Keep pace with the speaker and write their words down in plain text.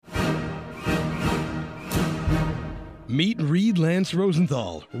Meet Reed Lance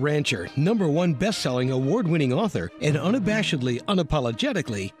Rosenthal, rancher, #1 best-selling award-winning author, and unabashedly,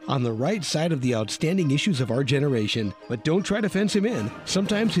 unapologetically on the right side of the outstanding issues of our generation. But don't try to fence him in.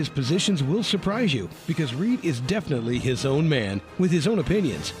 Sometimes his positions will surprise you, because Reed is definitely his own man, with his own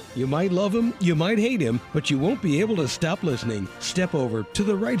opinions. You might love him, you might hate him, but you won't be able to stop listening. Step over to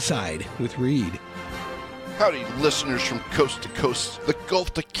the right side with Reed. Howdy, listeners from coast to coast, the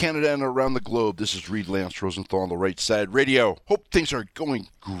Gulf to Canada and around the globe. This is Reed Lance Rosenthal on the Right Side Radio. Hope things are going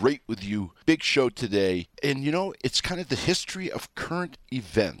great with you. Big show today. And you know, it's kind of the history of current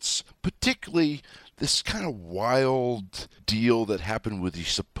events, particularly this kind of wild deal that happened with the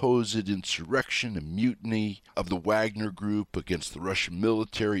supposed insurrection and mutiny of the Wagner group against the Russian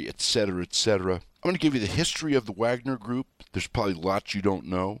military, etc., etc. I'm going to give you the history of the Wagner group. There's probably lots you don't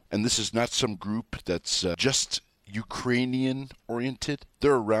know. And this is not some group that's just Ukrainian-oriented.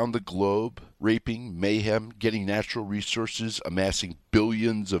 They're around the globe, raping, mayhem, getting natural resources, amassing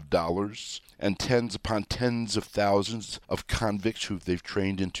billions of dollars, and tens upon tens of thousands of convicts who they've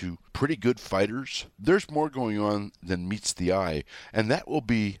trained into pretty good fighters. There's more going on than meets the eye, and that will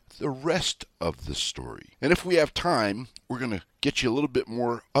be the rest of the story. And if we have time, we're going to get you a little bit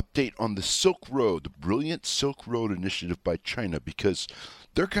more update on the Silk Road, the brilliant Silk Road initiative by China, because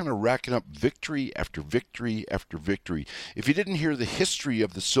they're kind of racking up victory after victory after victory. If you didn't hear the history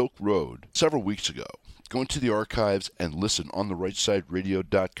of the Silk Road several weeks ago, go into the archives and listen on the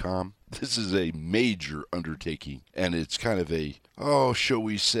rightsideradio.com. This is a major undertaking, and it's kind of a, shall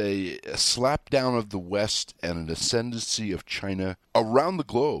we say, a slapdown of the West and an ascendancy of China around the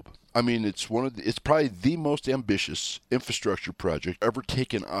globe. I mean, it's probably the most ambitious infrastructure project ever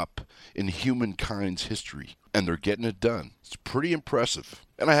taken up in humankind's history, and they're getting it done. It's pretty impressive.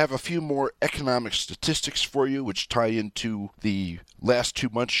 And I have a few more economic statistics for you, which tie into the last 2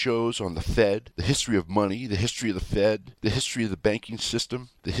 months' shows on the Fed, the history of money, the history of the Fed, the history of the banking system,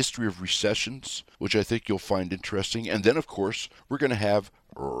 the history of recessions, which I think you'll find interesting. And then, of course, we're going to have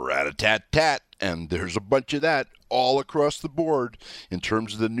rat-a-tat-tat, and there's a bunch of that all across the board in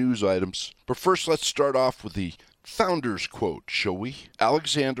terms of the news items. But first, let's start off with the founder's quote, shall we?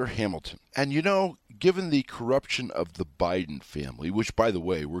 Alexander Hamilton. And you know, given the corruption of the Biden family, which, by the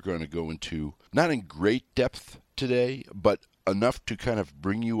way, we're going to go into not in great depth today, but enough to kind of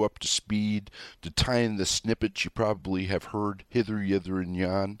bring you up to speed, to tie in the snippets you probably have heard hither, yither, and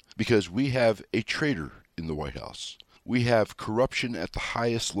yon, because we have a traitor in the White House. We have corruption at the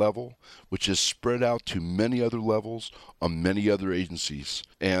highest level, which is spread out to many other levels on many other agencies.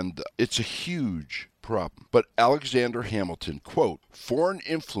 And it's a huge problem. But Alexander Hamilton, quote, "Foreign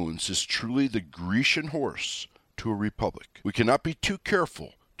influence is truly the Grecian horse to a republic. We cannot be too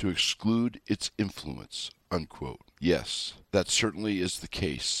careful to exclude its influence," unquote. Yes, that certainly is the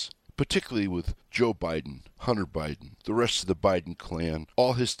case, particularly with Joe Biden, Hunter Biden, the rest of the Biden clan,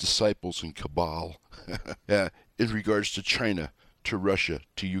 all his disciples in cabal, in regards to China, to Russia,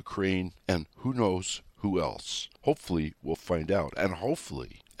 to Ukraine, and who knows who else. Hopefully, we'll find out. And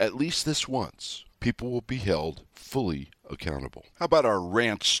hopefully, at least this once, people will be held fully accountable. How about our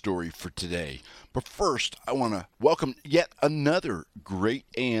rant story for today? But first, I want to welcome yet another great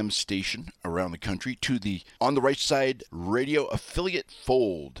AM station around the country to the On the Right Side Radio affiliate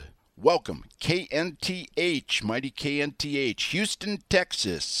fold. Welcome, KNTH, mighty KNTH, Houston,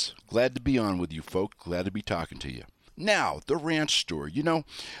 Texas. Glad to be on with you, folk. Glad to be talking to you. Now, the ranch story. You know,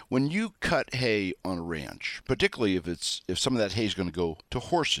 when you cut hay on a ranch, particularly if some of that hay is going to go to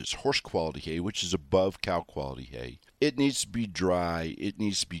horses, horse quality hay, which is above cow quality hay, it needs to be dry, it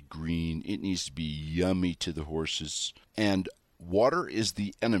needs to be green, it needs to be yummy to the horses. And water is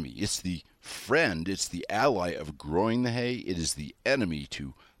the enemy. It's the friend, it's the ally of growing the hay. It is the enemy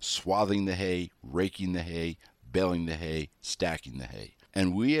to swathing the hay, raking the hay, baling the hay, stacking the hay.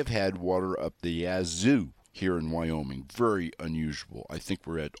 And we have had water up the yazoo here in Wyoming. Very unusual. I think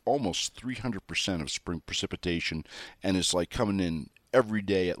we're at almost 300% of spring precipitation, and it's like coming in every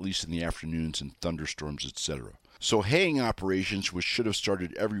day, at least in the afternoons, and thunderstorms, etc. So haying operations, which should have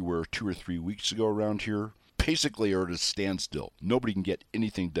started everywhere 2 or 3 weeks ago around here, basically are at a standstill. Nobody can get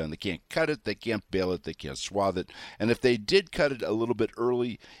anything done. They can't cut it, they can't bale it, they can't swathe it. And if they did cut it a little bit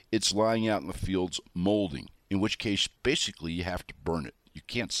early, it's lying out in the fields molding, in which case basically you have to burn it. You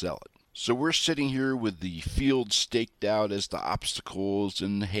can't sell it. So we're sitting here with the field staked out as the obstacles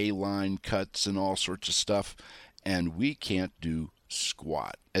and hay line cuts and all sorts of stuff, and we can't do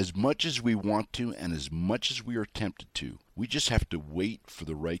squat. As much as we want to and as much as we are tempted to, we just have to wait for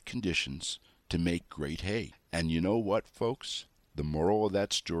the right conditions to make great hay. And you know what, folks? The moral of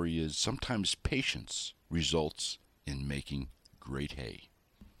that story is sometimes patience results in making great hay.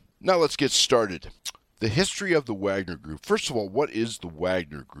 Now let's get started. The history of the Wagner Group. First of all, what is the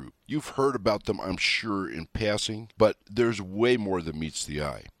Wagner Group? You've heard about them, I'm sure, in passing, but there's way more than meets the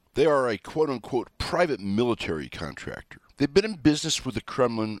eye. They are a quote-unquote private military contractor. They've been in business with the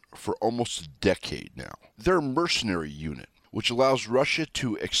Kremlin for almost a decade now. They're a mercenary unit, which allows Russia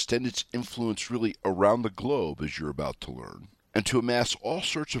to extend its influence really around the globe, as you're about to learn, and to amass all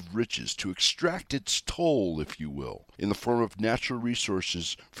sorts of riches, to extract its toll, if you will, in the form of natural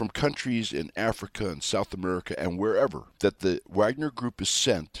resources from countries in Africa and South America and wherever that the Wagner Group is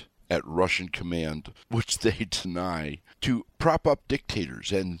sent at Russian command, which they deny, to prop up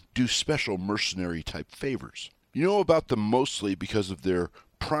dictators and do special mercenary-type favors. You know about them mostly because of their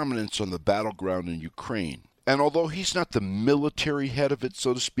prominence on the battleground in Ukraine. And although he's not the military head of it,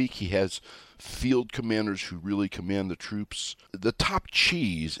 so to speak, he has field commanders who really command the troops. The top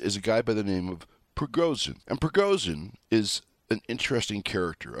cheese is a guy by the name of Prigozhin. And Prigozhin is an interesting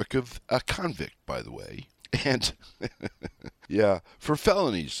character, a convict, by the way. And, yeah, for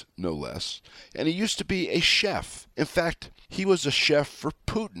felonies, no less. And he used to be a chef. In fact, he was a chef for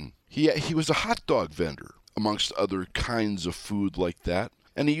Putin. He was a hot dog vendor, amongst other kinds of food like that.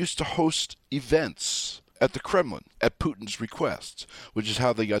 And he used to host events at the Kremlin, at Putin's request, which is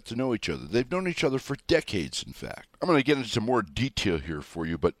how they got to know each other. They've known each other for decades, in fact. I'm going to get into more detail here for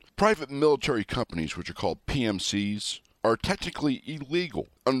you, but private military companies, which are called PMCs, are technically illegal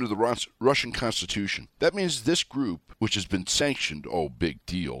under the Russian Constitution. That means this group, which has been sanctioned, big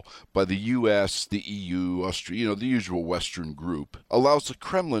deal, by the U.S., the EU, Austria, the usual Western group, allows the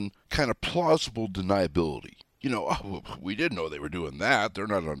Kremlin kind of plausible deniability. We didn't know they were doing that. They're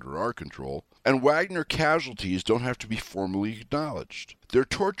not under our control. And Wagner casualties don't have to be formally acknowledged. Their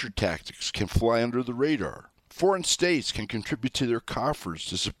torture tactics can fly under the radar. Foreign states can contribute to their coffers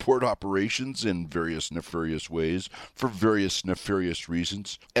to support operations in various nefarious ways for various nefarious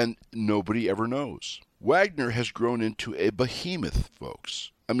reasons, and nobody ever knows. Wagner has grown into a behemoth,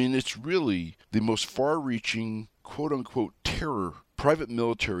 folks. I mean, it's really the most far-reaching, quote-unquote, terror private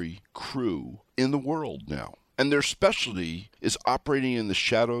military crew in the world now. And their specialty is operating in the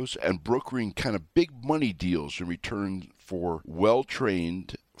shadows and brokering kind of big money deals in return for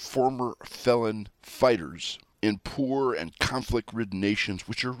well-trained former felon fighters in poor and conflict-ridden nations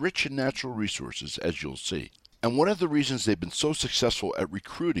which are rich in natural resources, as you'll see. And one of the reasons they've been so successful at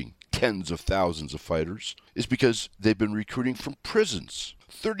recruiting tens of thousands of fighters is because they've been recruiting from prisons.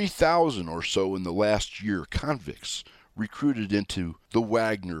 30,000 or so in the last year, convicts recruited into the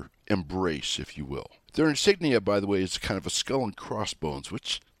Wagner embrace, if you will. Their insignia, by the way, is kind of a skull and crossbones,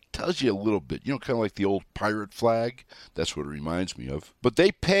 which tells you a little bit. Kind of like the old pirate flag. That's what it reminds me of. But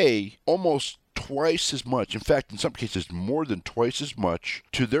they pay almost twice as much, in fact, in some cases, more than twice as much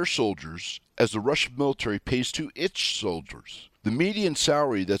to their soldiers as the Russian military pays to its soldiers. The median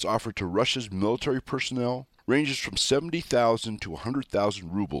salary that's offered to Russia's military personnel ranges from 70,000 to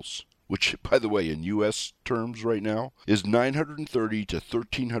 100,000 rubles, which, by the way, in U.S. terms right now, is $930 to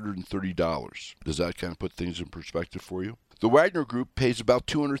 $1,330. Does that kind of put things in perspective for you? The Wagner Group pays about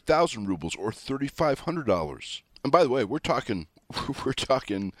 200,000 rubles, or $3,500. And by the way, we're talking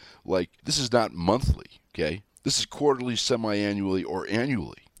like, this is not monthly, okay? This is quarterly, semi-annually, or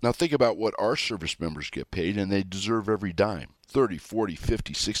annually. Now think about what our service members get paid, and they deserve every dime. 30, 40,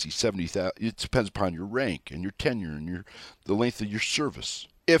 50, 60, 70,000. It depends upon your rank and your tenure and the length of your service.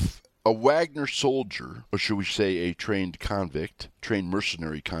 If a Wagner soldier, or should we say a trained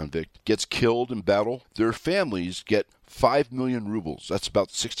mercenary convict, gets killed in battle, their families get 5 million rubles. That's about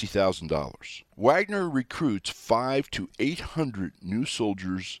 $60,000. Wagner recruits 500 to 800 new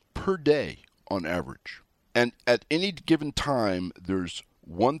soldiers per day on average. And at any given time, there's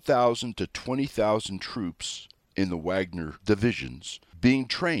 1,000 to 20,000 troops in the Wagner divisions being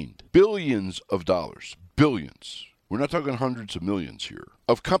trained. Billions of dollars. Billions. We're not talking hundreds of millions here.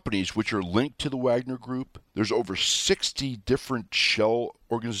 Of companies which are linked to the Wagner Group, there's over 60 different shell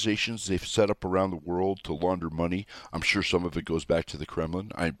organizations they've set up around the world to launder money. I'm sure some of it goes back to the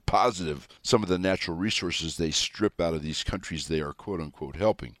Kremlin. I'm positive some of the natural resources they strip out of these countries they are quote-unquote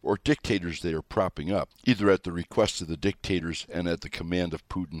helping, or dictators they are propping up, either at the request of the dictators and at the command of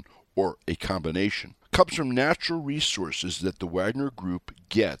Putin, or a combination, comes from natural resources that the Wagner Group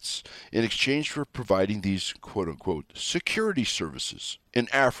gets in exchange for providing these quote-unquote security services in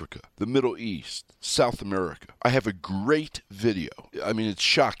Africa, the Middle East, South America. I have a great video. I mean, it's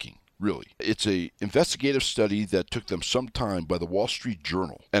shocking. Really. It's an investigative study that took them some time by the Wall Street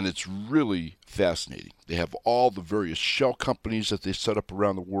Journal, and it's really fascinating. They have all the various shell companies that they set up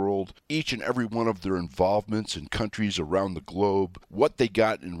around the world, each and every one of their involvements in countries around the globe, what they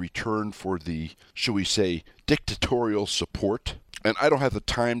got in return for the, shall we say, dictatorial support. And I don't have the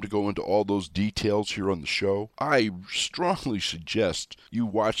time to go into all those details here on the show. I strongly suggest you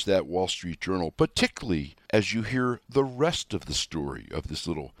watch that Wall Street Journal, particularly as you hear the rest of the story of this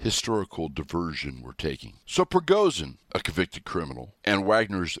little historical diversion we're taking. So Prigozhin, a convicted criminal, and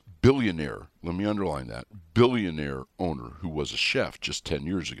Wagner's billionaire, let me underline that, billionaire owner who was a chef just 10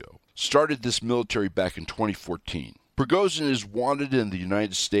 years ago, started this military back in 2014. Prigozhin is wanted in the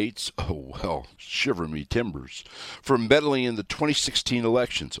United States, oh well, shiver me timbers, for meddling in the 2016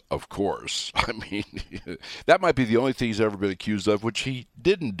 elections, of course. I mean, that might be the only thing he's ever been accused of, which he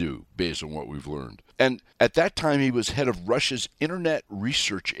didn't do, based on what we've learned. And at that time, he was head of Russia's Internet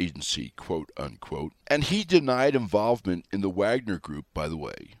Research Agency, quote unquote, and he denied involvement in the Wagner Group, by the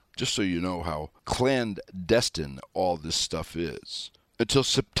way, just so you know how clandestine all this stuff is, until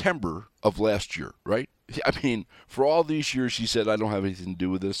September of last year, right? I mean, for all these years, he said, I don't have anything to do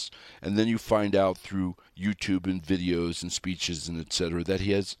with this. And then you find out through YouTube and videos and speeches and etc. that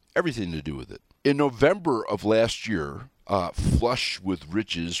he has everything to do with it. In November of last year, flush with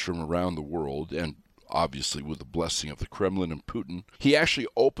riches from around the world and obviously with the blessing of the Kremlin and Putin, he actually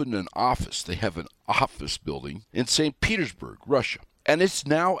opened an office. They have an office building in St. Petersburg, Russia. And it's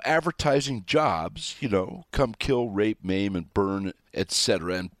now advertising jobs, you know, come kill, rape, maim, and burn,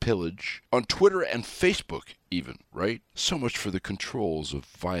 etc., and pillage, on Twitter and Facebook even, right? So much for the controls of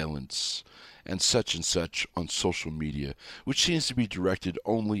violence and such on social media, which seems to be directed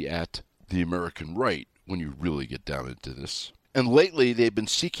only at the American right when you really get down into this. And lately they've been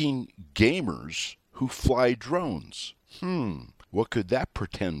seeking gamers who fly drones. What could that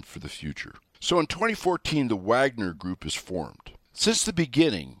portend for the future? So in 2014, the Wagner Group is formed. Since the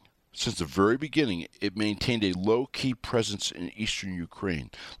very beginning, it maintained a low-key presence in eastern Ukraine.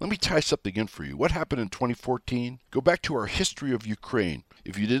 Let me tie something in for you. What happened in 2014? Go back to our history of Ukraine.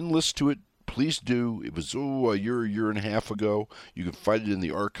 If you didn't listen to it, please do. It was, a year and a half ago. You can find it in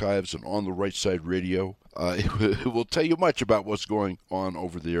the archives and on the Right Side Radio. It will tell you much about what's going on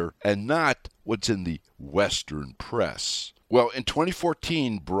over there and not what's in the Western press. Well, in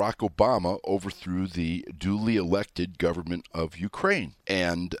 2014, Barack Obama overthrew the duly elected government of Ukraine.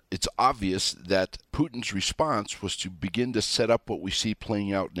 And it's obvious that Putin's response was to begin to set up what we see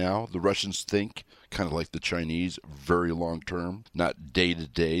playing out now. The Russians think, kind of like the Chinese, very long term, not day to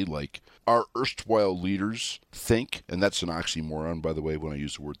day like our erstwhile leaders think. And that's an oxymoron, by the way, when I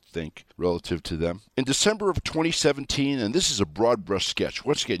use the word think relative to them. In December of 2017, and this is a broad brush sketch.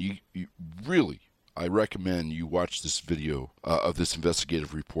 Once again, you really, I recommend you watch this video of this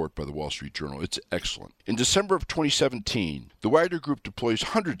investigative report by the Wall Street Journal. It's excellent. In December of 2017, the Wagner Group deploys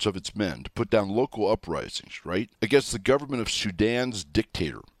hundreds of its men to put down local uprisings, right, against the government of Sudan's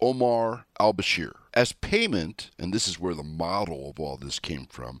dictator, Omar al-Bashir. As payment, and this is where the model of all this came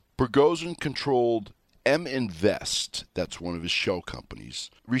from, Prigozhin controlled M-Invest, that's one of his shell companies,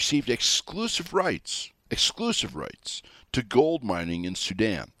 received exclusive rights to gold mining in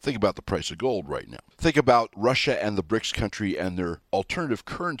Sudan. Think about the price of gold right now. Think about Russia and the BRICS country and their alternative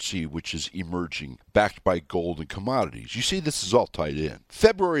currency, which is emerging, backed by gold and commodities. You see, this is all tied in.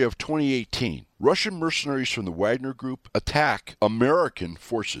 February of 2018, Russian mercenaries from the Wagner Group attack American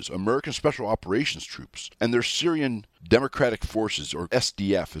forces, American Special Operations Troops, and their Syrian Democratic Forces, or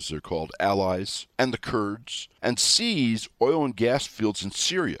SDF as they're called, allies, and the Kurds, and seize oil and gas fields in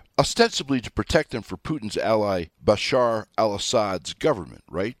Syria, ostensibly to protect them for Putin's ally Bashar al-Assad's government,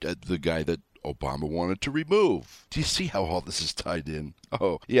 right? The guy that Obama wanted to remove. Do you see how all this is tied in?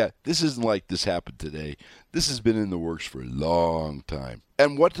 Oh, yeah, this isn't like this happened today. This has been in the works for a long time.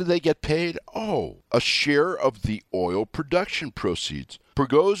 And what do they get paid? Oh, a share of the oil production proceeds.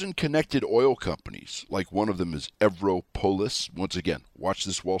 Prigozhin connected oil companies, like one of them is Evropolis. Once again, watch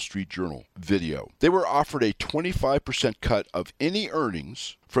this Wall Street Journal video. They were offered a 25% cut of any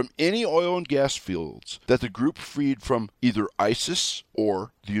earnings from any oil and gas fields that the group freed from either ISIS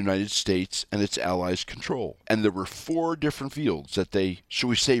or the United States and its allies' control. And there were 4 different fields that they, shall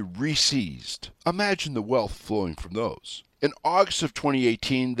we say, re-seized. Imagine the wealth flowing from those. In August of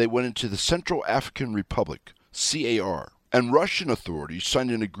 2018, they went into the Central African Republic, CAR, and Russian authorities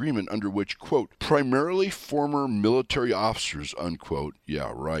signed an agreement under which, quote, primarily former military officers, unquote,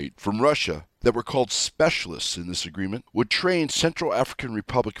 yeah, right, from Russia, that were called specialists in this agreement, would train Central African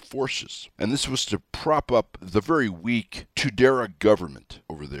Republic forces. And this was to prop up the very weak Tudela government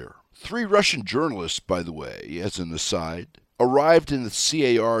over there. 3 Russian journalists, by the way, as an aside, arrived in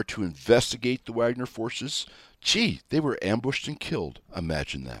the CAR to investigate the Wagner forces. Gee, they were ambushed and killed.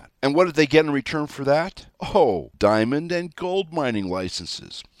 Imagine that. And what did they get in return for that? Oh, diamond and gold mining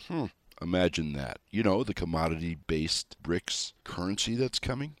licenses. Imagine that. You know, the commodity-based BRICS currency that's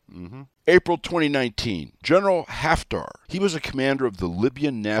coming. April 2019, General Haftar. He was a commander of the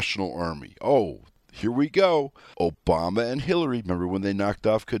Libyan National Army. Oh, here we go. Obama and Hillary. Remember when they knocked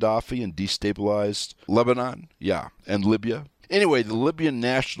off Gaddafi and destabilized Lebanon? Yeah, and Libya. Anyway, the Libyan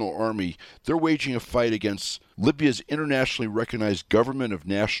National Army, they're waging a fight against Libya's internationally recognized government of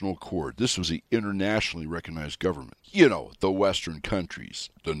national accord. This was the internationally recognized government. You know, the Western countries,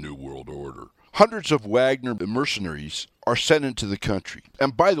 the New World Order. Hundreds of Wagner mercenaries are sent into the country.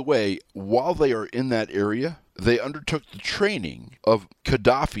 And by the way, while they are in that area, they undertook the training of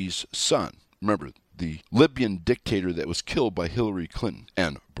Gaddafi's son. Remember, the Libyan dictator that was killed by Hillary Clinton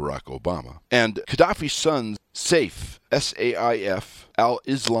and Barack Obama. And Gaddafi's son, Saif, S-A-I-F,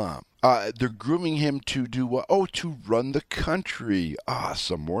 al-Islam. They're grooming him to do what? Oh, to run the country.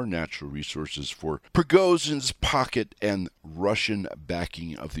 Some more natural resources for Prigozhin's pocket and Russian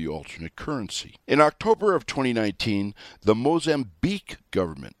backing of the alternate currency. In October of 2019, the Mozambique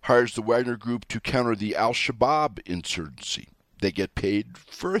government hires the Wagner Group to counter the al-Shabaab insurgency. They get paid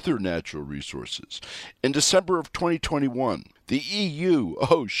further natural resources. In December of 2021, the EU,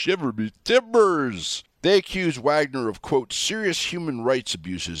 shiver me timbers, they accuse Wagner of, quote, serious human rights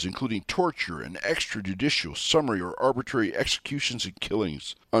abuses, including torture and extrajudicial, summary, or arbitrary executions and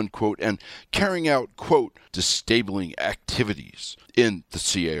killings, unquote, and carrying out, quote, destabilizing activities in the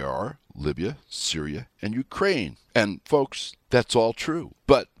CAR, Libya, Syria, and Ukraine. And, folks, that's all true.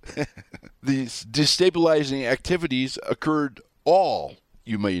 But these destabilizing activities occurred all,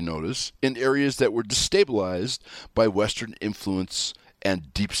 you may notice, in areas that were destabilized by Western influence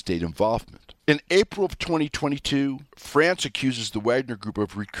and deep state involvement. In April of 2022, France accuses the Wagner Group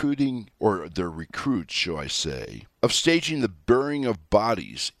of recruiting, or their recruits, shall I say, of staging the burying of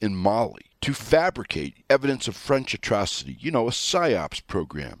bodies in Mali to fabricate evidence of French atrocity, a PSYOPs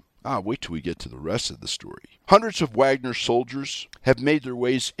program. Wait till we get to the rest of the story. Hundreds of Wagner soldiers have made their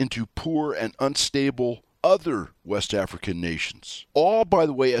ways into poor and unstable other West African nations. All, by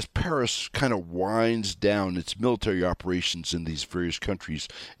the way, as Paris kind of winds down its military operations in these various countries,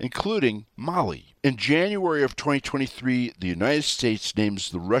 including Mali. In January of 2023, the United States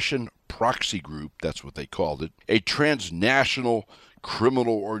names the Russian proxy group, that's what they called it, a transnational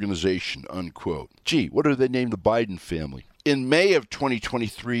criminal organization, unquote. Gee, what do they name the Biden family? In May of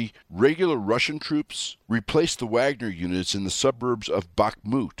 2023, regular Russian troops replaced the Wagner units in the suburbs of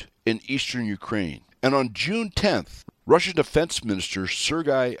Bakhmut in eastern Ukraine. And on June 10th, Russian Defense Minister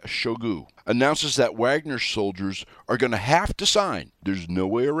Sergei Shoigu announces that Wagner soldiers are going to have to sign, there's no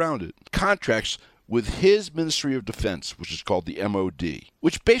way around it, contracts with his Ministry of Defense, which is called the MOD,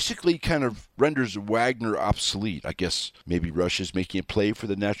 which basically kind of renders Wagner obsolete. I guess maybe Russia's making a play for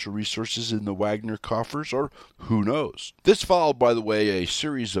the natural resources in the Wagner coffers, or who knows. This followed, by the way, a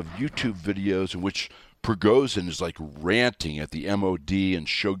series of YouTube videos in which Prigozhin is like ranting at the MOD and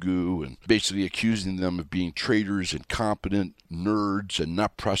Shoigu and basically accusing them of being traitors, incompetent nerds, and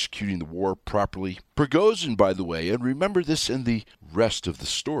not prosecuting the war properly. Prigozhin, by the way, and remember this in the rest of the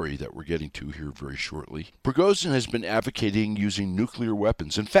story that we're getting to here very shortly, Prigozhin has been advocating using nuclear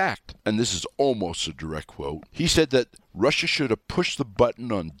weapons. In fact, and this is almost a direct quote, he said that Russia should have pushed the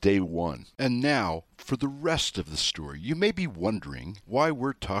button on day one. And now, for the rest of the story, you may be wondering why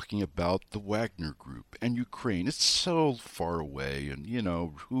we're talking about the Wagner Group and Ukraine. It's so far away, and,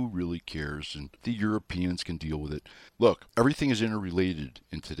 who really cares? And the Europeans can deal with it. Look, everything is interrelated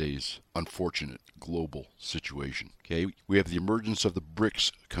in today's unfortunate global situation. Okay, we have the emergence of the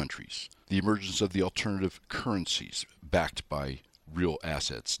BRICS countries, the emergence of the alternative currencies backed by real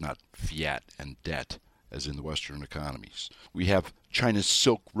assets, not fiat and debt, as in the Western economies. We have China's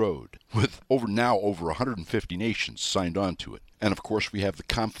Silk Road, with over 150 nations signed on to it. And of course, we have the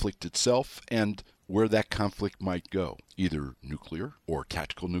conflict itself and where that conflict might go, either nuclear or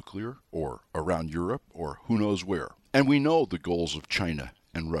tactical nuclear or around Europe or who knows where. And we know the goals of China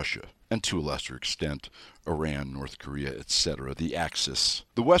and Russia, and to a lesser extent, Iran, North Korea, etc., the Axis.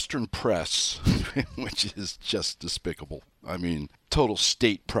 The Western press, which is just despicable. I mean, total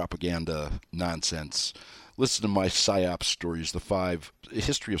state propaganda nonsense. Listen to my PSYOPs stories, the 5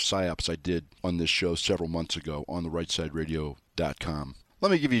 history of PSYOPs I did on this show several months ago on the rightsideradio.com.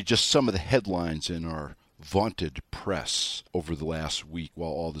 Let me give you just some of the headlines in our vaunted press over the last week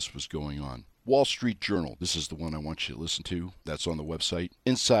while all this was going on. Wall Street Journal, this is the one I want you to listen to. That's on the website.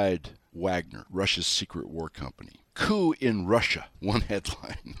 Inside Wagner, Russia's secret war company. Coup in Russia, one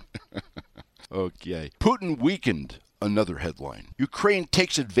headline. Okay. Putin weakened, another headline. Ukraine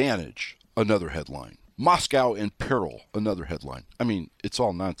takes advantage, another headline. Moscow in peril, another headline. I mean, it's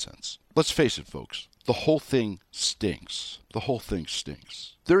all nonsense. Let's face it, folks. the whole thing stinks. The whole thing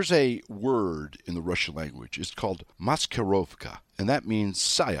stinks. There's a word in the Russian language. It's called maskirovka, and that means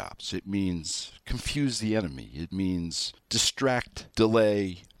psyops. It means confuse the enemy. It means distract,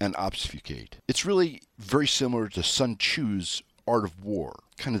 delay, and obfuscate. It's really very similar to Sun Tzu's art of war,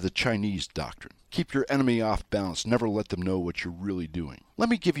 kind of the Chinese doctrine. Keep your enemy off balance. Never let them know what you're really doing. Let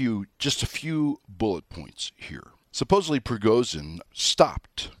me give you just a few bullet points here. Supposedly Prigozhin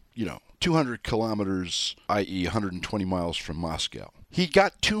stopped, 200 kilometers, i.e. 120 miles from Moscow. He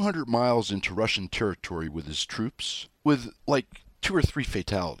got 200 miles into Russian territory with his troops, with like 2 or 3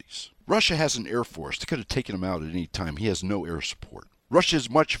 fatalities. Russia has an air force. They could have taken him out at any time. He has no air support. Russia's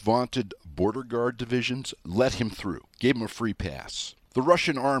much vaunted border guard divisions let him through, gave him a free pass. The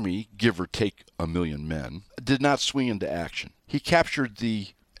Russian army, give or take 1 million men, did not swing into action. He captured the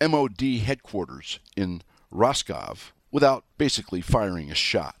MOD headquarters in Rostov without basically firing a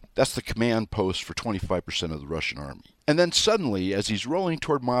shot. That's the command post for 25% of the Russian army. And then suddenly, as he's rolling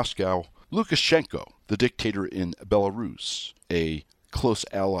toward Moscow, Lukashenko, the dictator in Belarus, a close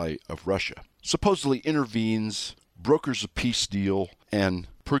ally of Russia, supposedly intervenes, brokers a peace deal, and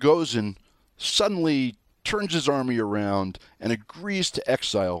Prigozhin suddenly turns his army around and agrees to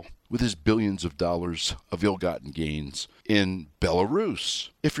exile with his billions of dollars of ill-gotten gains in Belarus.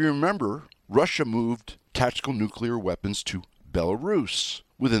 If you remember, Russia moved tactical nuclear weapons to Belarus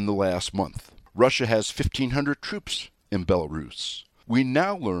within the last month. Russia has 1,500 troops in Belarus. We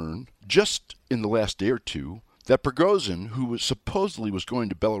now learn, just in the last day or two, that Prigozhin, who supposedly was going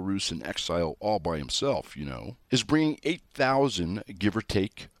to Belarus in exile all by himself, is bringing 8,000, give or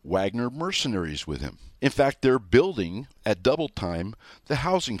take, Wagner mercenaries with him. In fact, they're building, at double time, the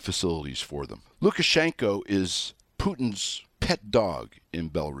housing facilities for them. Lukashenko is Putin's pet dog in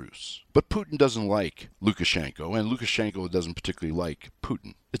Belarus. But Putin doesn't like Lukashenko, and Lukashenko doesn't particularly like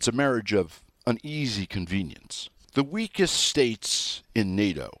Putin. It's a marriage of uneasy convenience. The weakest states in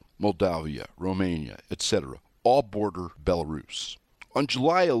NATO, Moldavia, Romania, etc., all border Belarus. On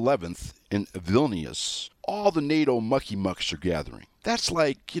July 11th in Vilnius, all the NATO mucky-mucks are gathering. That's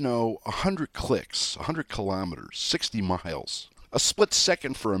like, 100 clicks, 100 kilometers, 60 miles. A split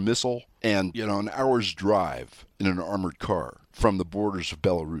second for a missile and, an hour's drive in an armored car from the borders of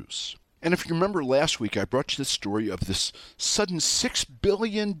Belarus. And if you remember last week, I brought you the story of this sudden $6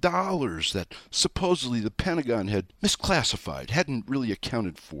 billion that supposedly the Pentagon had misclassified, hadn't really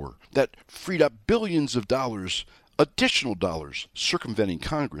accounted for, that freed up billions of dollars, additional dollars, circumventing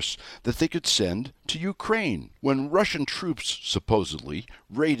Congress, that they could send to Ukraine. When Russian troops supposedly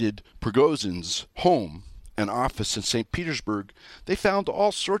raided Prigozhin's home and office in St. Petersburg, they found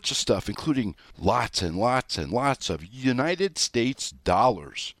all sorts of stuff, including lots and lots and lots of United States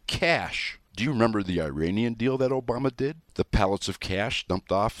dollars, cash. Do you remember the Iranian deal that Obama did? The pallets of cash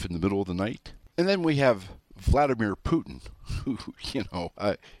dumped off in the middle of the night? And then we have Vladimir Putin, who,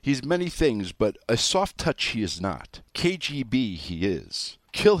 he's many things, but a soft touch he is not. KGB he is.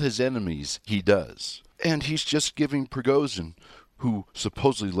 Kill his enemies he does. And he's just giving Prigozhin, who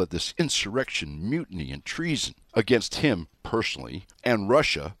supposedly led this insurrection, mutiny, and treason against him personally, and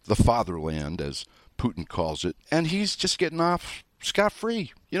Russia, the fatherland, as Putin calls it, and he's just getting off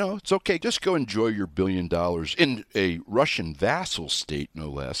scot-free. It's okay. Just go enjoy your $1 billion in a Russian vassal state, no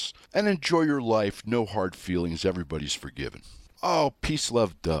less, and enjoy your life. No hard feelings. Everybody's forgiven. Oh, peace,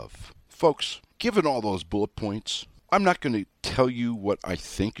 love, dove. Folks, given all those bullet points, I'm not going to tell you what I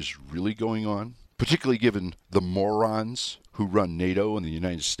think is really going on, particularly given the morons who run NATO in the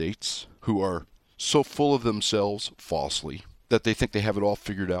United States, who are so full of themselves, falsely, that they think they have it all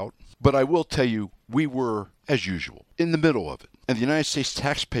figured out. But I will tell you, we were, as usual, in the middle of it. And the United States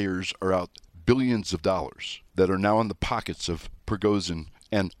taxpayers are out billions of dollars that are now in the pockets of Prigozhin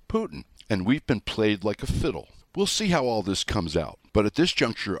and Putin. And we've been played like a fiddle. We'll see how all this comes out. But at this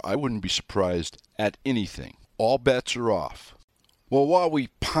juncture, I wouldn't be surprised at anything. All bets are off. Well, while we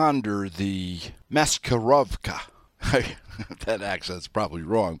ponder the Maskirovka, that accent's probably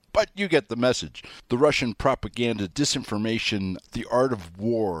wrong, but you get the message. The Russian propaganda, disinformation, the art of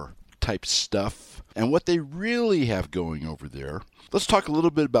war type stuff, and what they really have going over there. Let's talk a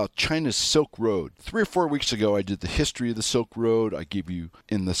little bit about China's Silk Road. 3 or 4 weeks ago, I did the history of the Silk Road. I gave you,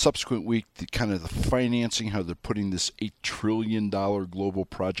 in the subsequent week, the kind of the financing, how they're putting this $8 trillion global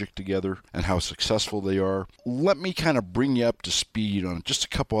project together, and how successful they are. Let me kind of bring you up to speed on just a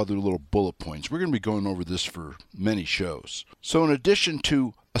couple other little bullet points. We're going to be going over this for many shows. So in addition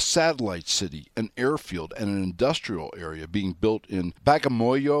to a satellite city, an airfield, and an industrial area being built in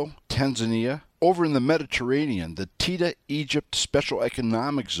Bagamoyo, Tanzania, over in the Mediterranean, the Tita Egypt Special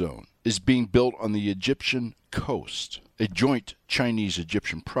Economic Zone is being built on the Egyptian coast. a joint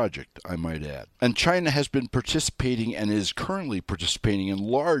Chinese-Egyptian project, I might add. And China has been participating and is currently participating in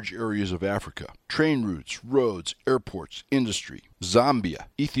large areas of Africa. Train routes, roads, airports, industry. Zambia,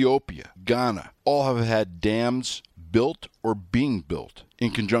 Ethiopia, Ghana, all have had dams built or being built in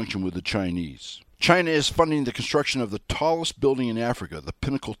conjunction with the Chinese. China is funding the construction of the tallest building in Africa, the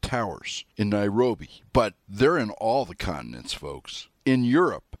Pinnacle Towers, in Nairobi. But they're in all the continents, folks. In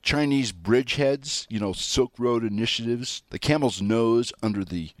Europe, Chinese bridgeheads, Silk Road initiatives, the camel's nose under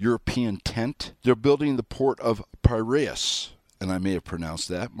the European tent. They're building the port of Piraeus, and I may have pronounced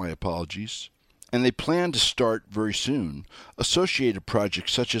that, my apologies. And they plan to start very soon associated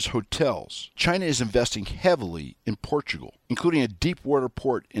projects such as hotels. China is investing heavily in Portugal, including a deep water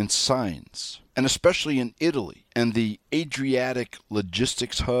port in Sines, and especially in Italy and the Adriatic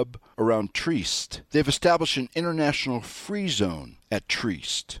logistics hub around Trieste. They've established an international free zone at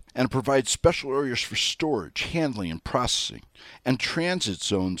Trieste and provide special areas for storage, handling, and processing, and transit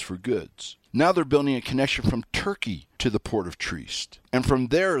zones for goods. Now they're building a connection from Turkey to the port of Trieste. And from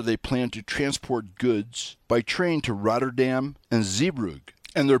there, they plan to transport goods by train to Rotterdam and Zeebrugge.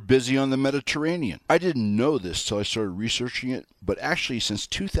 And they're busy on the Mediterranean. I didn't know this till I started researching it, but actually since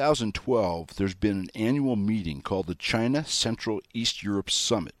 2012, there's been an annual meeting called the China Central East Europe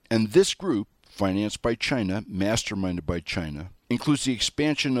Summit. And this group, financed by China, masterminded by China, includes the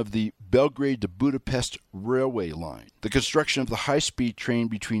expansion of the Belgrade to Budapest railway line, the construction of the high-speed train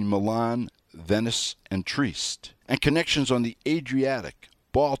between Milan, Venice, and Trieste, and connections on the Adriatic,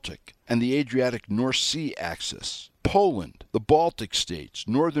 Baltic, and the Adriatic North Sea axis. Poland, the Baltic states,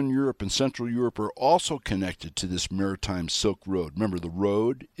 Northern Europe, and Central Europe are also connected to this maritime Silk Road. Remember, the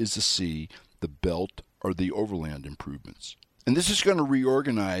road is the sea, the belt are the overland improvements. And this is going to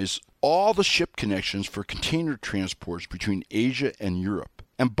reorganize all the ship connections for container transports between Asia and Europe.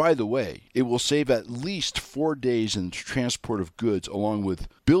 And by the way, it will save at least 4 days in the transport of goods, along with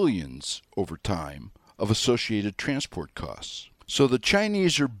billions over time of associated transport costs. So the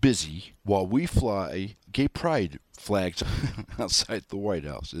Chinese are busy while we fly gay pride flags outside the White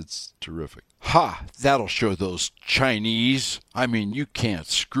House. It's terrific. Ha! That'll show those Chinese. I mean, you can't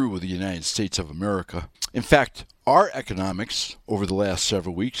screw with the United States of America. In fact, our economics over the last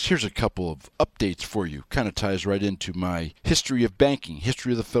several weeks, here's a couple of updates for you. Kind of ties right into my history of banking,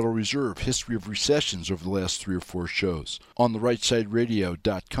 history of the Federal Reserve, history of recessions over the last 3 or 4 shows on the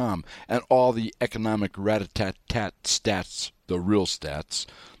rightsideradio.com, and all the economic rat-a-tat-tat stats, the real stats,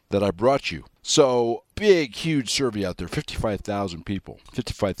 that I brought you. So, big, huge survey out there, 55,000 people,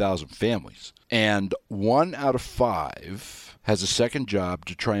 55,000 families. And 1 out of 5 has a second job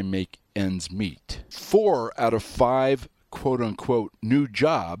to try and make ends meet. 4 out of 5 quote-unquote new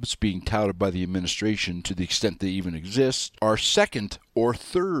jobs being touted by the administration, to the extent they even exist, are second or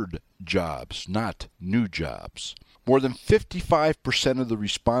third jobs, not new jobs. More than 55% of the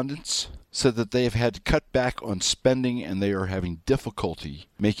respondents said that they have had to cut back on spending and they are having difficulty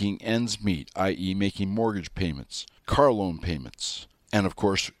making ends meet, i.e. making mortgage payments, car loan payments. And of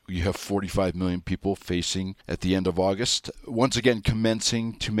course, you have 45 million people facing, at the end of August, once again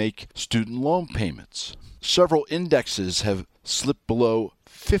commencing to make student loan payments. Several indexes have slipped below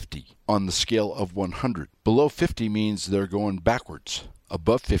 50 on the scale of 100. Below 50 means they're going backwards.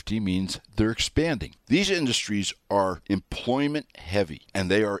 Above 50 means they're expanding. These industries are employment heavy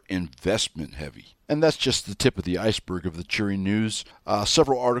and they are investment heavy. And that's just the tip of the iceberg of the cheering news.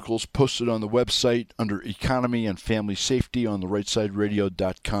 Several articles posted on the website under Economy and Family Safety on the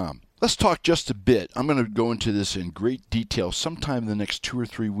rightsideradio.com. Let's talk just a bit. I'm going to go into this in great detail sometime in the next 2 or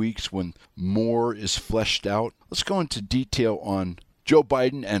 3 weeks when more is fleshed out. Let's go into detail on Joe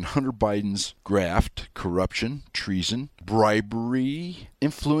Biden and Hunter Biden's graft, corruption, treason, bribery,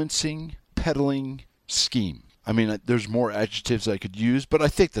 influencing, peddling scheme. I mean, there's more adjectives I could use, but I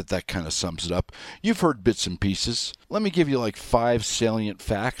think that kind of sums it up. You've heard bits and pieces. Let me give you like 5 salient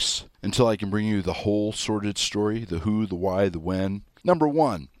facts until I can bring you the whole sordid story, the who, the why, the when. Number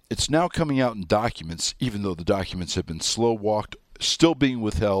 1, it's now coming out in documents, even though the documents have been slow-walked, still being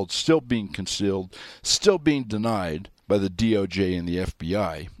withheld, still being concealed, still being denied by the DOJ and the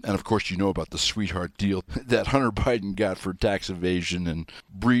FBI. And of course, you know about the sweetheart deal that Hunter Biden got for tax evasion and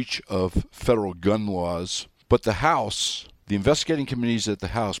breach of federal gun laws. But the House, the investigating committees at the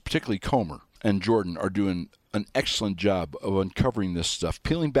House, particularly Comer and Jordan, are doing an excellent job of uncovering this stuff,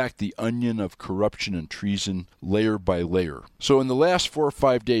 peeling back the onion of corruption and treason layer by layer. So in the last 4 or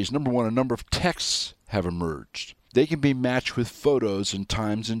 5 days, number 1, a number of texts have emerged they can be matched with photos and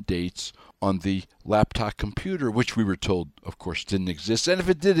times and dates on the laptop computer, which we were told, of course, didn't exist. And if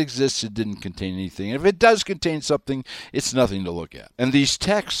it did exist, it didn't contain anything. And if it does contain something, it's nothing to look at. And these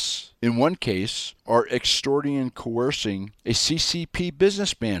texts, in one case, are extorting and coercing a CCP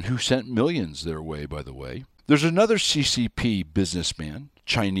businessman who sent millions their way, by the way. There's another CCP businessman,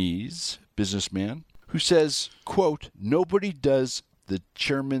 Chinese businessman, who says, quote, "Nobody does the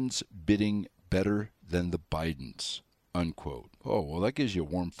chairman's bidding better than the Bidens," unquote. Oh, well, that gives you a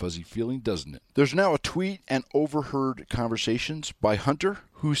warm, fuzzy feeling, doesn't it? There's now a tweet and overheard conversations by Hunter,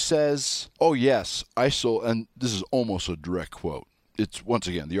 who says, "Oh, yes, I sold," and this is almost a direct quote. It's, once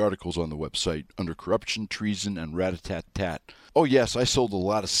again, the article's on the website under corruption, treason, and rat-a-tat-tat. "Oh, yes, I sold a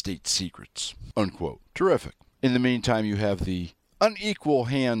lot of state secrets," unquote. Terrific. In the meantime, you have the unequal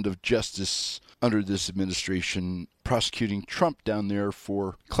hand of justice under this administration prosecuting Trump down there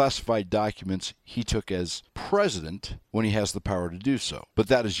for classified documents he took as president when he has the power to do so. But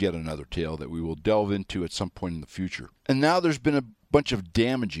that is yet another tale that we will delve into at some point in the future. And now there's been a bunch of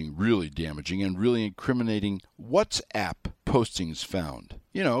really damaging and really incriminating WhatsApp postings found.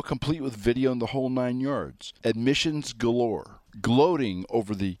 You know, complete with video and the whole 9 yards. Admissions galore. Gloating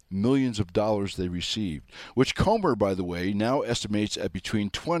over the millions of dollars they received, which Comer, by the way, now estimates at between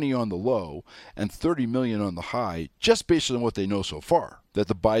 20 on the low and 30 million on the high, just based on what they know so far, that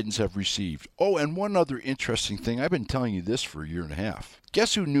the Bidens have received. Oh, and one other interesting thing, I've been telling you this for a year and a half.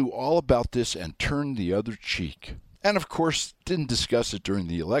 Guess who knew all about this and turned the other cheek? And of course, didn't discuss it during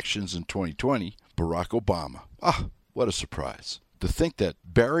the elections in 2020, Barack Obama. Ah, what a surprise. To think that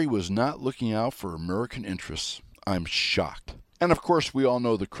Barry was not looking out for American interests, I'm shocked. And of course, we all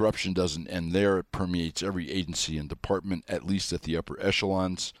know the corruption doesn't end there. It permeates every agency and department, at least at the upper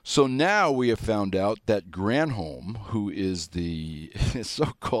echelons. So now we have found out that Granholm, who is the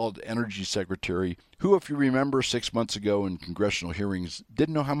so-called energy secretary, who, if you remember 6 months ago in congressional hearings,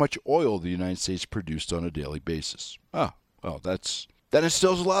 didn't know how much oil the United States produced on a daily basis. Ah, well, that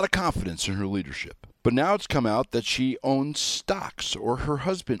instills a lot of confidence in her leadership. But now it's come out that she owns stocks, or her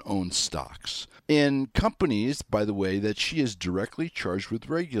husband owns stocks, in companies, by the way, that she is directly charged with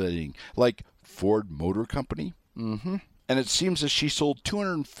regulating, like Ford Motor Company. And it seems that she sold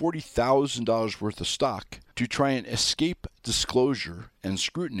 $240,000 worth of stock to try and escape disclosure and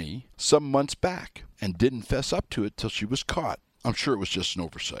scrutiny some months back, and didn't fess up to it till she was caught. I'm sure it was just an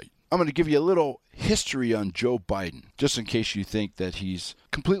oversight. I'm going to give you a little history on Joe Biden, just in case you think that he's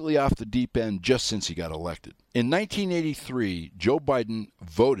completely off the deep end just since he got elected. In 1983, Joe Biden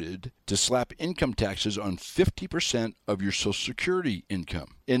voted to slap income taxes on 50% of your Social Security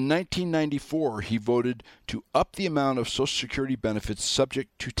income. In 1994, he voted to up the amount of Social Security benefits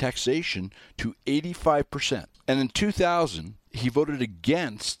subject to taxation to 85%. And in 2000, he voted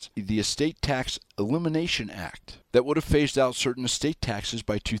against the Estate Tax Elimination Act that would have phased out certain estate taxes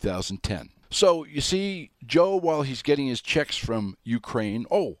by 2010. So, you see, Joe, while he's getting his checks from Ukraine,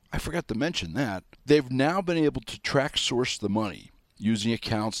 oh, I forgot to mention that, they've now been able to track source the money using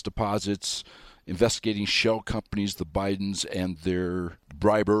accounts, deposits, investigating shell companies the Bidens and their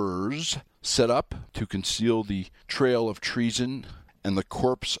bribers set up to conceal the trail of treason and the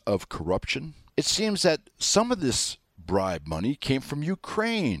corpse of corruption. It seems that some of this bribe money came from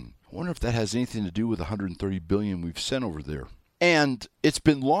Ukraine. I wonder if that has anything to do with the $130 billion we've sent over there. And it's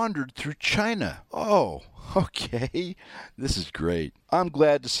been laundered through China. Oh, okay. This is great. I'm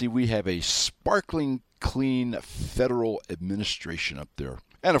glad to see we have a sparkling clean federal administration up there.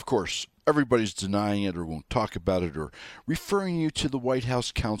 And of course, everybody's denying it or won't talk about it or referring you to the White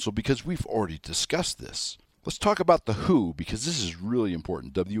House counsel because we've already discussed this. Let's talk about the WHO because this is really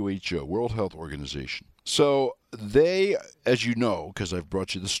important. WHO, World Health Organization. So they, as you know, because I've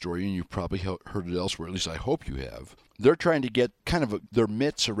brought you the story and you've probably heard it elsewhere, at least I hope you have, they're trying to get kind of their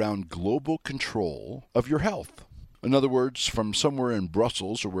mitts around global control of your health. In other words, from somewhere in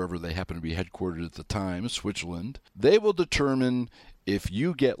Brussels or wherever they happen to be headquartered at the time, Switzerland, they will determine if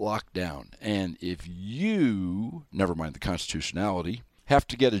you get locked down and if you, never mind the constitutionality, have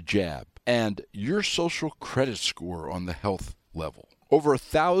to get a jab and your social credit score on the health level. Over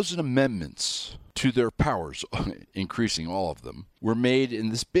 1,000 amendments to their powers, increasing all of them, were made in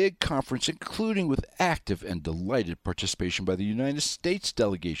this big conference, including with active and delighted participation by the United States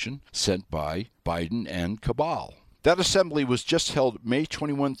delegation sent by Biden and Cabal. That assembly was just held May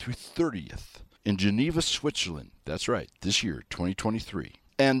 21 through 30th in Geneva, Switzerland. That's right, this year, 2023.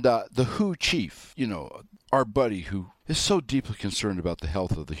 And the WHO chief, our buddy who is so deeply concerned about the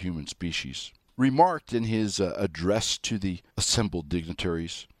health of the human species, remarked in his address to the assembled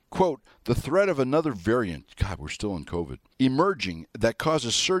dignitaries, Quote, the threat of another variant, God, we're still in COVID, emerging that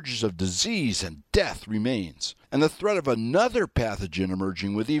causes surges of disease and death remains. And the threat of another pathogen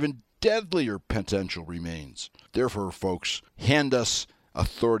emerging with even deadlier potential remains. Therefore, folks, hand us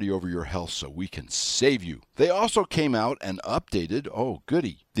authority over your health so we can save you. They also came out and updated, oh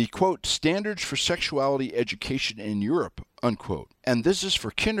goody, the quote, standards for sexuality education in Europe, unquote. And this is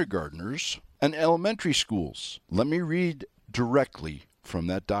for kindergartners and elementary schools. Let me read directly from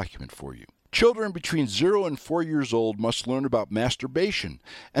that document for you. Children between 0 and 4 years old must learn about masturbation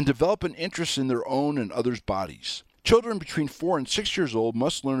and develop an interest in their own and others' bodies. Children between 4 and 6 years old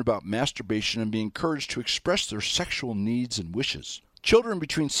must learn about masturbation and be encouraged to express their sexual needs and wishes. Children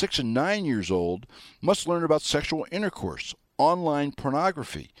between 6 and 9 years old must learn about sexual intercourse, online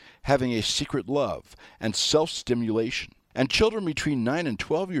pornography, having a secret love, and self-stimulation. And children between 9 and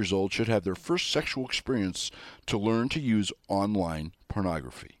 12 years old should have their first sexual experience to learn to use online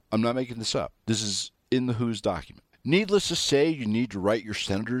pornography. I'm not making this up. This is in the WHO's document. Needless to say, you need to write your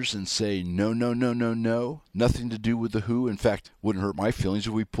senators and say, no, no, no, no, no. Nothing to do with the WHO. In fact, wouldn't hurt my feelings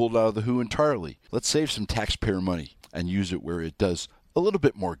if we pulled out of the WHO entirely. Let's save some taxpayer money and use it where it does a little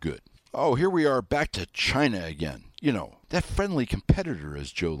bit more good. Oh, here we are back to China again. You know, that friendly competitor,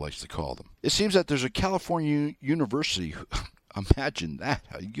 as Joe likes to call them. It seems that there's a California university, imagine that,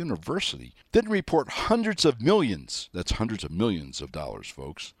 a university, didn't report hundreds of millions, that's hundreds of millions of dollars,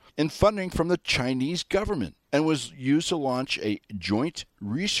 folks, in funding from the Chinese government and was used to launch a joint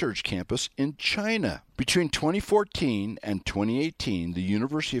research campus in China. Between 2014 and 2018, the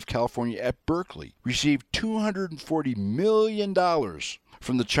University of California at Berkeley received $240 million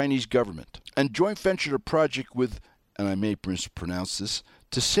from the Chinese government and joint ventured a project with, and I may mispronounce this,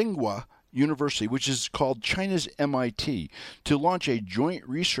 Tsinghua University, which is called China's MIT, to launch a joint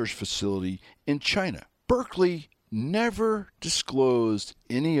research facility in China. Berkeley never disclosed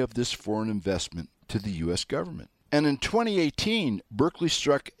any of this foreign investment to the U.S. government. And in 2018, Berkeley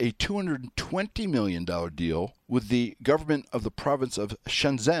struck a $220 million deal with the government of the province of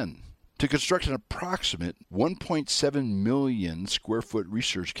Shenzhen to construct an approximate 1.7 million square foot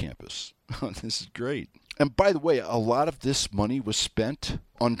research campus. This is great. And by the way, a lot of this money was spent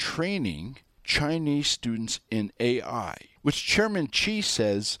on training Chinese students in AI, which Chairman Xi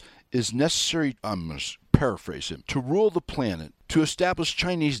says is necessary, I'm going to paraphrase him, to rule the planet, to establish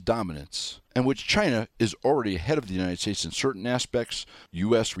Chinese dominance, and which China is already ahead of the United States in certain aspects.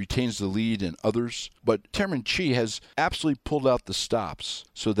 U.S. retains the lead in others, but Chairman Xi has absolutely pulled out the stops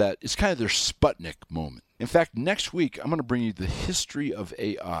so that it's kind of their Sputnik moment. In fact, next week, I'm going to bring you the history of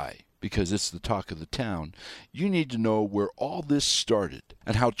AI, because it's the talk of the town. You need to know where all this started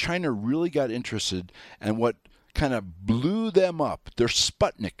and how China really got interested and what kind of blew them up, their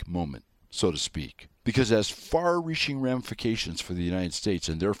Sputnik moment, so to speak, because it has far-reaching ramifications for the United States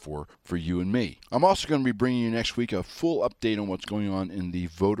and therefore for you and me. I'm also going to be bringing you next week a full update on what's going on in the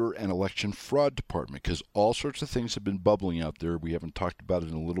voter and election fraud department, because all sorts of things have been bubbling out there. We haven't talked about it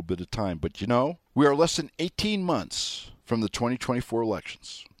in a little bit of time, but you know, we are less than 18 months from the 2024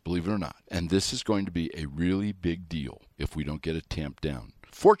 elections, believe it or not, and this is going to be a really big deal if we don't get it tamped down.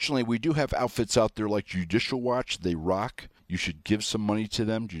 Fortunately, we do have outfits out there like Judicial Watch. They rock. You should give some money to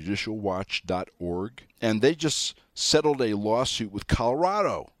them, judicialwatch.org. And they just settled a lawsuit with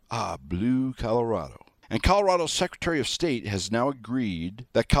Colorado. Blue Colorado. And Colorado's Secretary of State has now agreed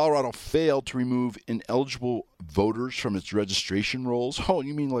that Colorado failed to remove ineligible voters from its registration rolls. Oh,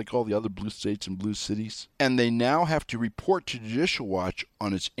 you mean like all the other blue states and blue cities? And they now have to report to Judicial Watch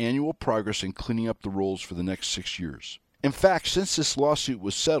on its annual progress in cleaning up the rolls for the next 6 years. In fact, since this lawsuit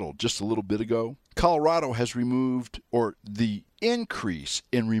was settled just a little bit ago, Colorado has removed, or the increase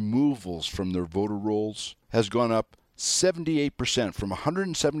in removals from their voter rolls has gone up 78% from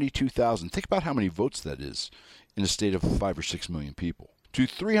 172,000. Think about how many votes that is in a state of 5 or 6 million people, to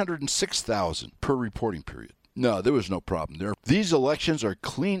 306,000 per reporting period. No, there was no problem there. These elections are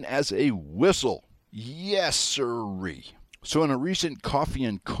clean as a whistle. Yes, sirree. So in a recent Coffee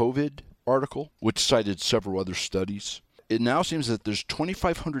and COVID article, which cited several other studies, it now seems that there's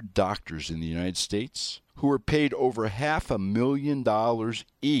 2,500 doctors in the United States who were paid over $500,000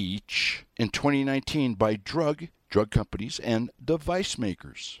 each in 2019 by drug companies and device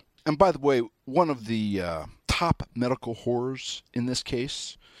makers. And by the way, one of the top medical horrors in this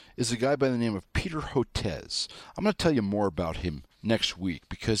case is a guy by the name of Peter Hotez. I'm going to tell you more about him next week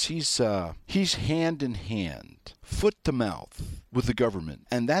because he's hand in hand, foot to mouth with the government,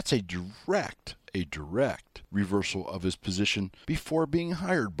 and that's a direct reversal of his position before being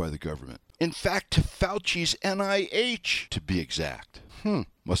hired by the government. In fact, to Fauci's NIH, to be exact.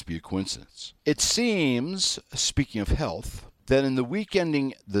 Must be a coincidence. It seems, speaking of health, that in the week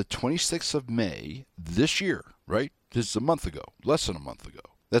ending the 26th of May this year, right? This is a month ago, less than a month ago.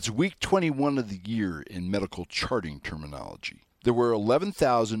 That's week 21 of the year in medical charting terminology. There were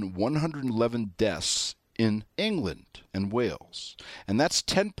 11,111 deaths in England and Wales, and that's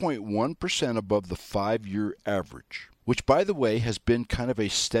 10.1% above the 5-year average, which, by the way, has been kind of a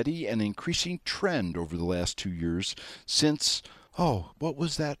steady and increasing trend over the last 2 years since, what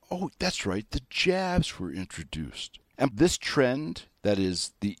was that? Oh, that's right, the jabs were introduced. And this trend, that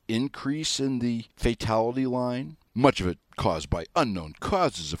is the increase in the fatality line, much of it caused by unknown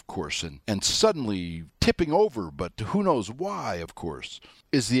causes, of course, and suddenly tipping over, but who knows why, of course,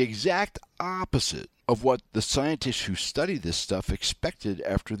 is the exact opposite of what the scientists who study this stuff expected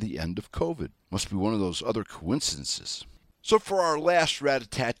after the end of COVID. Must be one of those other coincidences. So for our last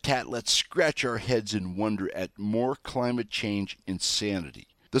rat-a-tat-tat, let's scratch our heads in wonder at more climate change insanity.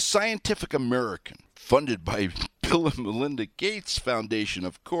 The Scientific American, funded by Bill and Melinda Gates Foundation,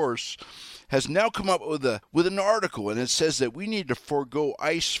 of course, has now come up with an article, and it says that we need to forego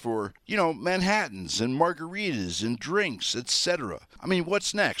ice for, Manhattans and margaritas and drinks, etc. I mean,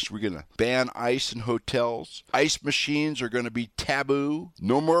 what's next? We're going to ban ice in hotels? Ice machines are going to be taboo?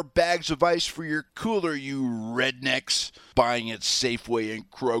 No more bags of ice for your cooler, you rednecks, buying at Safeway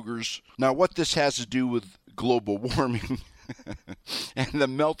and Kroger's. Now, what this has to do with global warming and the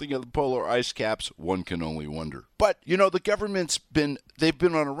melting of the polar ice caps, one can only wonder. But, the government's they've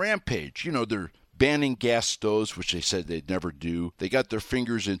been on a rampage. They're banning gas stoves, which they said they'd never do. They got their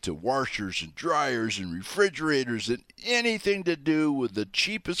fingers into washers and dryers and refrigerators and anything to do with the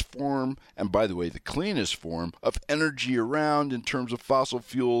cheapest form, and by the way, the cleanest form, of energy around in terms of fossil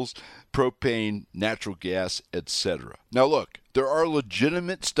fuels, propane, natural gas, etc. Now look, there are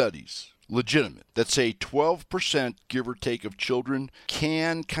legitimate studies that say 12%, give or take, of children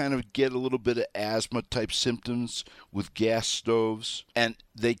can kind of get a little bit of asthma-type symptoms with gas stoves, and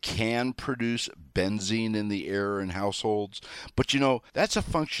they can produce benzene in the air in households. But, that's a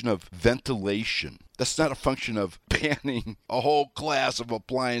function of ventilation. That's not a function of banning a whole class of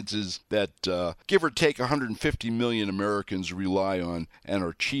appliances that, give or take, 150 million Americans rely on and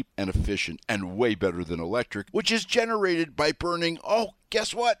are cheap and efficient and way better than electric, which is generated by burning,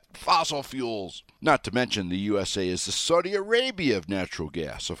 guess what? Fossil fuels. Not to mention the USA is the Saudi Arabia of natural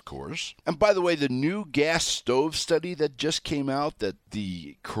gas, of course. And by the way, the new gas stove study that just came out that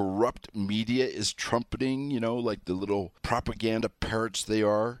the corrupt media is trumpeting, like the little propaganda parrots they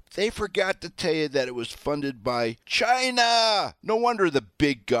are, they forgot to tell you that it was funded by China. No wonder the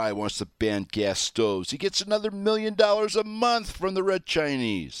big guy wants to ban gas stoves. He gets another $1 million a month from the red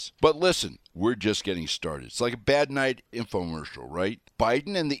Chinese. But listen, we're just getting started. It's like a bad night infomercial, right?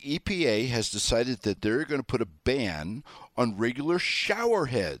 Biden and the EPA has decided that they're going to put a ban on regular shower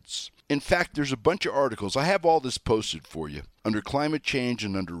heads. In fact, there's a bunch of articles. I have all this posted for you under climate change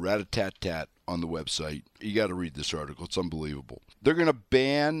and under rat-a-tat-tat on the website. You got to read this article. It's unbelievable. They're going to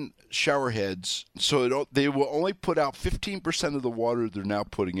ban shower heads, so they will only put out 15% of the water they're now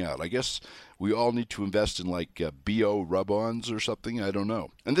putting out. I guess we all need to invest in BO rub-ons or something. I don't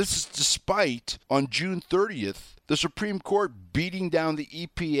know. And this is despite, on June 30th, the Supreme Court beating down the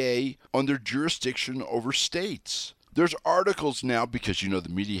EPA on their jurisdiction over states. There's articles now, because the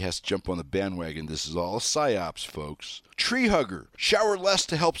media has to jump on the bandwagon. This is all a psyops, folks. Tree hugger, shower less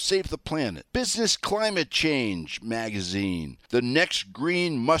to help save the planet. Business Climate Change magazine. The next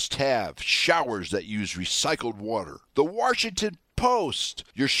green must-have, showers that use recycled water. The Washington Post,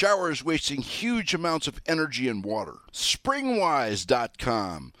 your shower is wasting huge amounts of energy and water.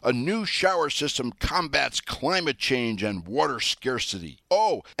 Springwise.com, a new shower system combats climate change and water scarcity.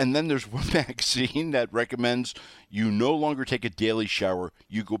 Oh, and then there's one magazine that recommends you no longer take a daily shower.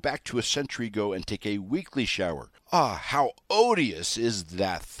 You go back to a century ago and take a weekly shower. How odious is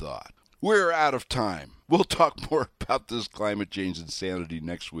that thought? We're out of time. We'll talk more about this climate change insanity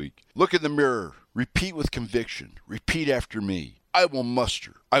next week. Look in the mirror. Repeat with conviction. Repeat after me. I will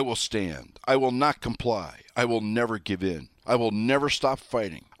muster. I will stand. I will not comply. I will never give in. I will never stop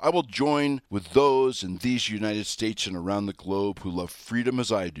fighting. I will join with those in these United States and around the globe who love freedom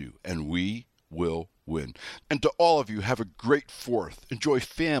as I do, and we will win. And to all of you, have a great 4th. Enjoy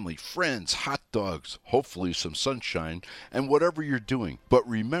family, friends, hot dogs, hopefully some sunshine, and whatever you're doing. But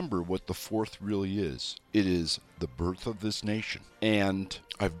remember what the 4th really is. It is the birth of this nation. And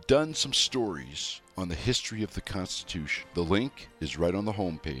I've done some stories on the history of the Constitution. The link is right on the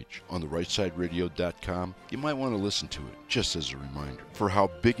homepage on the rightsideradio.com. You might want to listen to it, just as a reminder, for how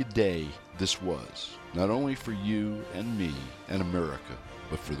big a day this was, not only for you and me and America,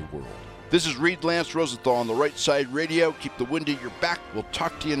 but for the world. This is Reed Lance Rosenthal on the Right Side Radio. Keep the wind at your back. We'll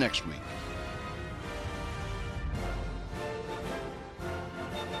talk to you next week.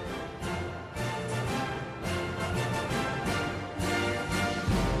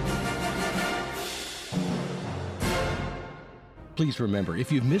 Please remember,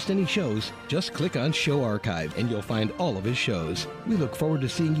 if you've missed any shows, just click on Show Archive and you'll find all of his shows. We look forward to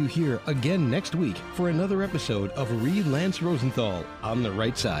seeing you here again next week for another episode of Read Lance Rosenthal on the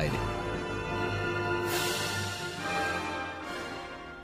Right Side.